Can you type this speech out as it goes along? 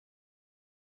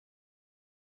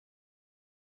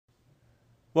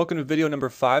Welcome to video number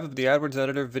 5 of the AdWords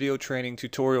Editor video training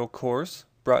tutorial course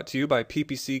brought to you by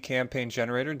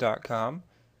ppccampaigngenerator.com.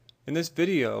 In this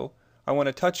video, I want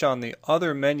to touch on the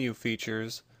other menu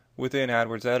features within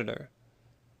AdWords Editor.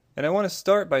 And I want to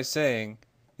start by saying,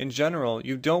 in general,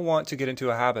 you don't want to get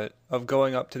into a habit of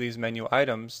going up to these menu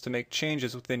items to make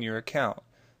changes within your account.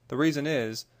 The reason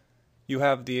is, you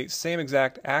have the same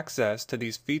exact access to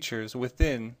these features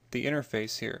within the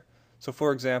interface here. So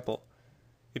for example,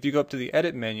 if you go up to the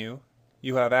Edit menu,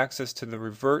 you have access to the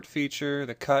Revert feature,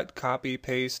 the Cut, Copy,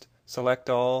 Paste, Select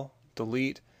All,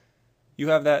 Delete. You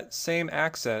have that same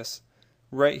access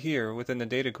right here within the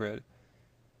data grid.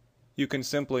 You can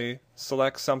simply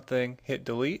select something, hit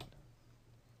Delete.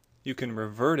 You can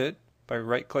revert it by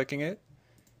right-clicking it,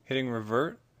 hitting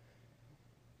Revert.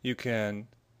 You can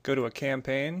go to a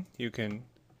campaign, you can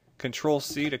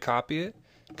Control-C to copy it,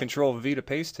 Control-V to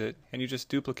paste it, and you just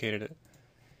duplicated it.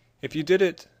 If you did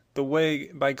it the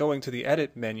way by going to the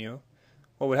Edit menu,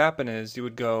 what would happen is you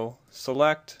would go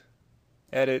Select,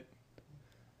 Edit,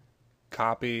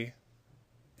 Copy,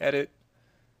 Edit,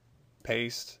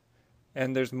 Paste,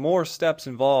 and there's more steps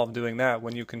involved doing that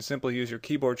when you can simply use your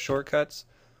keyboard shortcuts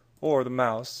or the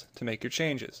mouse to make your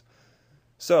changes.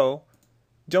 So,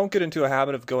 don't get into a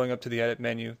habit of going up to the Edit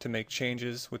menu to make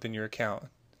changes within your account.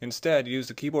 Instead, use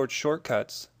the keyboard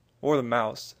shortcuts or the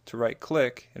mouse to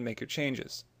right-click and make your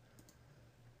changes.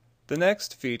 The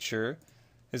next feature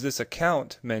is this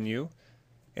Account menu,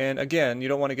 and again, you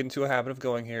don't want to get into a habit of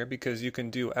going here because you can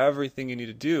do everything you need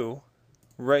to do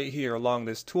right here along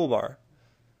this toolbar.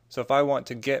 So if I want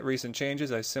to get recent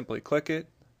changes, I simply click it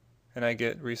and I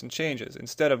get recent changes.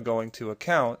 Instead of going to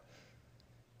Account,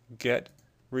 get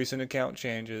recent account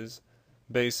changes,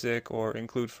 basic, or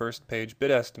include first page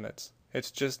bid estimates.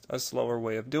 It's just a slower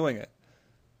way of doing it.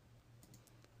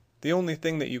 The only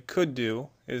thing that you could do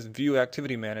is view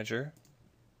Activity Manager,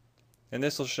 and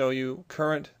this will show you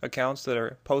current accounts that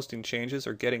are posting changes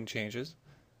or getting changes,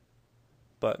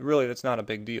 but really that's not a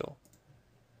big deal.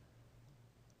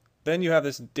 Then you have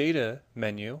this Data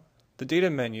menu. The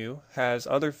Data menu has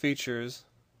other features,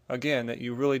 again, that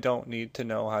you really don't need to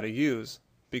know how to use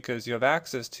because you have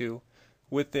access to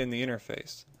within the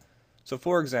interface. So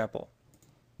for example,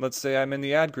 let's say I'm in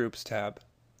the Ad Groups tab.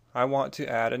 I want to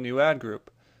add a new ad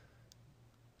group.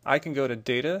 I can go to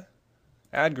Data,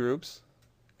 Ad Groups,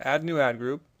 Add New Ad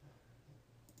Group,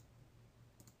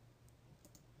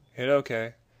 hit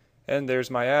OK, and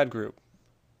there's my ad group.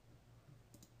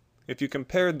 If you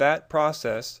compared that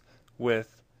process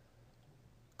with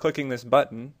clicking this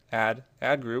button, Add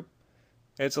Ad Group,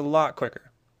 it's a lot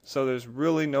quicker. So there's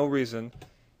really no reason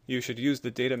you should use the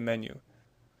Data menu.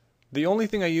 The only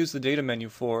thing I use the Data menu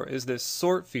for is this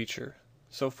Sort feature.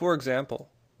 So for example,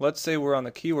 let's say we're on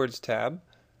the Keywords tab.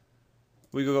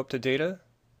 We go up to Data,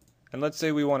 and let's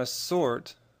say we want to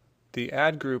sort the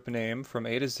ad group name from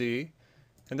A to Z,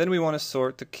 and then we want to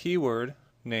sort the keyword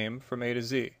name from A to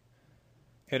Z.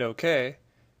 Hit OK,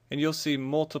 and you'll see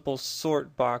multiple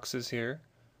sort boxes here,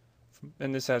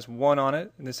 and this has 1 on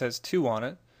it, and this has 2 on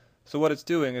it. So what it's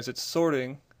doing is it's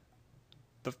sorting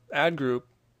the ad group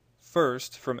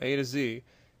first from A to Z,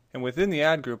 and within the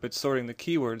ad group it's sorting the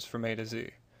keywords from A to Z.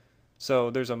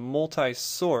 So there's a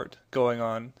multi-sort going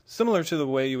on, similar to the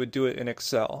way you would do it in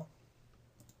Excel.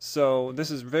 So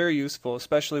this is very useful,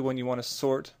 especially when you want to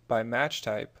sort by match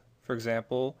type. For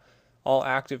example, all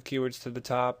active keywords to the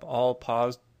top, all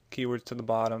paused keywords to the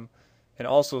bottom, and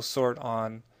also sort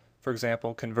on, for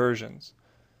example, conversions.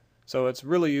 So it's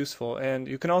really useful, and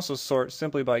you can also sort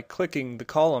simply by clicking the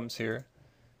columns here,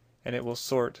 and it will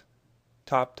sort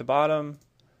top to bottom,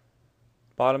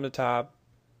 bottom to top,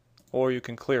 or you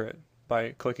can clear it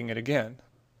by clicking it again.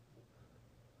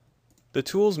 The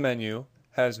Tools menu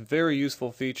has very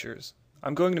useful features.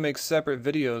 I'm going to make separate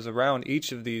videos around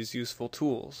each of these useful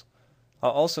tools.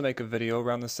 I'll also make a video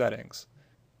around the settings.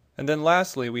 And then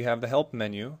lastly, we have the Help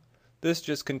menu. This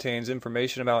just contains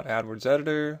information about AdWords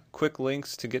Editor, quick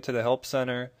links to get to the Help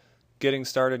Center, Getting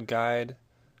Started Guide,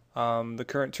 the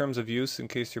current terms of use in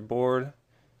case you're bored,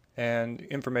 and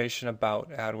information about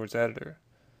AdWords Editor.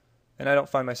 And I don't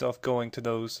find myself going to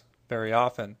those very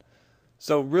often.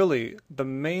 So really, the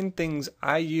main things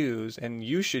I use and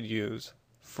you should use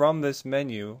from this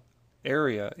menu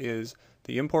area is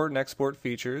the Import and Export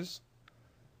features.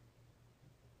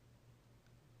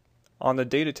 On the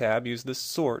Data tab, use the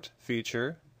Sort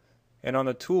feature. And on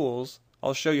the Tools,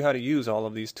 I'll show you how to use all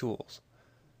of these tools.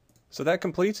 So that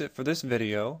completes it for this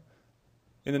video.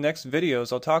 In the next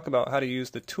videos, I'll talk about how to use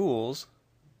the tools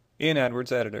in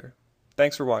AdWords Editor.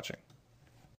 Thanks for watching.